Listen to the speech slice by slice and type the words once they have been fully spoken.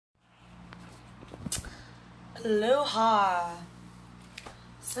Aloha.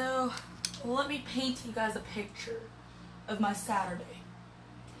 So let me paint you guys a picture of my Saturday.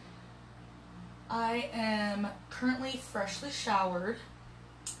 I am currently freshly showered,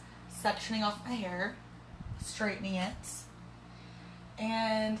 sectioning off my hair, straightening it,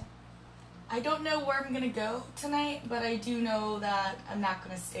 and I don't know where I'm gonna go tonight, but I do know that I'm not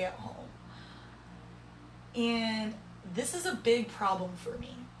gonna stay at home. And this is a big problem for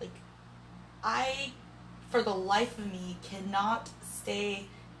me. Like, I, for the life of me, cannot stay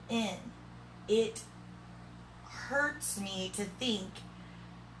in. It hurts me to think,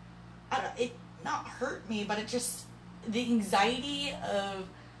 it not hurt me, but it just, the anxiety of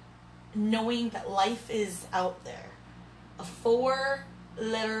knowing that life is out there. A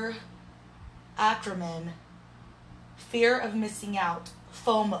 4-letter acronym, fear of missing out,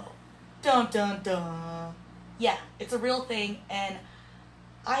 FOMO. Dun dun dun. Yeah, it's a real thing, and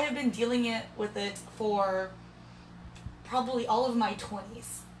I have been dealing with it for probably all of my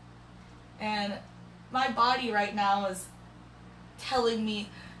 20s. And my body right now is telling me,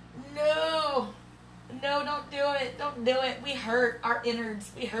 no, don't do it, don't do it. We hurt, our innards,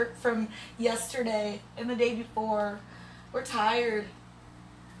 we hurt from yesterday and the day before. We're tired.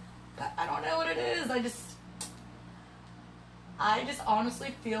 But I don't know what it is. I just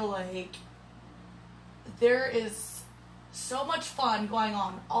honestly feel like there is so much fun going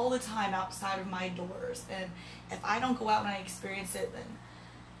on all the time outside of my doors, and if I don't go out and I experience it, then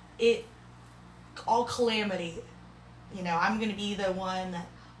it all calamity. You know, I'm gonna be the one that,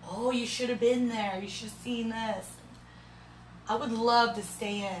 oh, you should have been there, you should have seen this. I would love to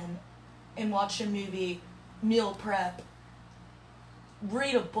stay in and watch a movie, meal prep,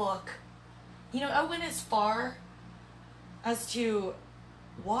 read a book. You know, I went as far as to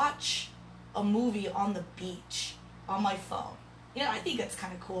watch a movie on the beach on my phone. You know, I think that's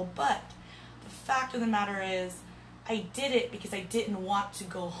kind of cool, but the fact of the matter is, I did it because I didn't want to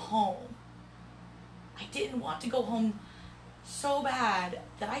go home. I didn't want to go home so bad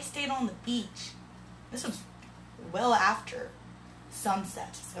that I stayed on the beach. This was well after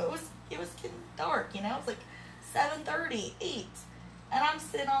sunset, so it was getting dark, you know? It was like 7:30, 8, and I'm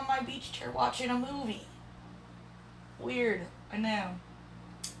sitting on my beach chair watching a movie. Weird, I know.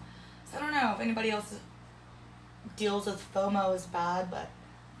 So I don't know if anybody else deals with FOMO as bad, but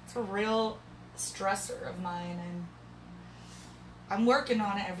it's a real stressor of mine, and I'm working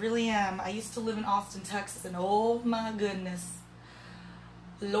on it. I really am. I used to live in Austin, Texas, and oh my goodness,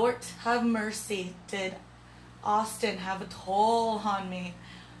 Lord have mercy, did Austin have a toll on me.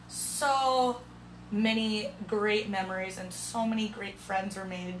 So many great memories and so many great friends were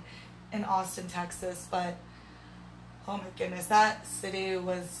made in Austin, Texas, but oh my goodness, that city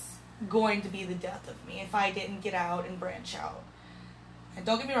was going to be the death of me if I didn't get out and branch out. And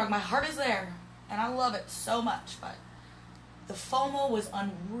don't get me wrong, my heart is there, and I love it so much, but the FOMO was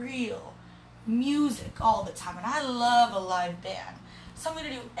unreal. Music all the time, and I love a live band. Something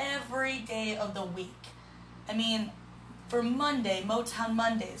to do every day of the week. I mean, for Monday, Motown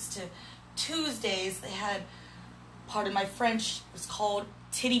Mondays, to Tuesdays, they had, pardon my French, it was called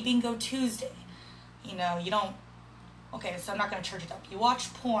Titty Bingo Tuesday. You know, you don't, okay, so I'm not going to church it up. You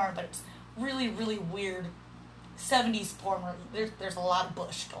watch porn, but it's really, really weird 70s porn where there's a lot of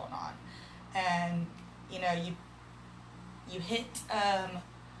bush going on. And, you know, you hit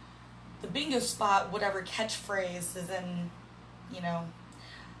the bingo spot, whatever catchphrase is in, you know,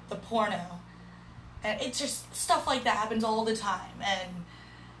 the porno. And it's just stuff like that happens all the time. And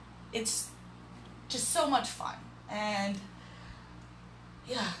it's just so much fun. And,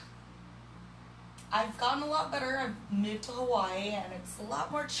 yeah. I've gotten a lot better. I've moved to Hawaii, and it's a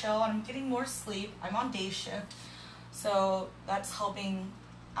lot more chill, and I'm getting more sleep. I'm on day shift, so that's helping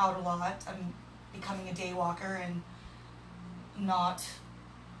out a lot. I'm becoming a day walker and not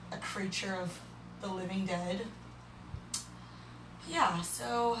a creature of the living dead. Yeah,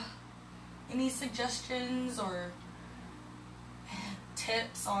 so any suggestions or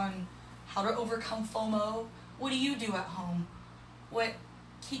tips on how to overcome FOMO? What do you do at home? What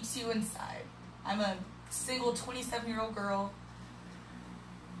keeps you inside? I'm a single 27-year-old girl,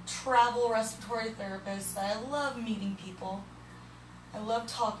 travel respiratory therapist. I love meeting people. I love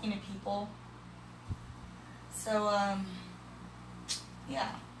talking to people. So,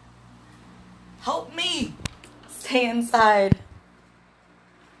 yeah. Help me stay inside.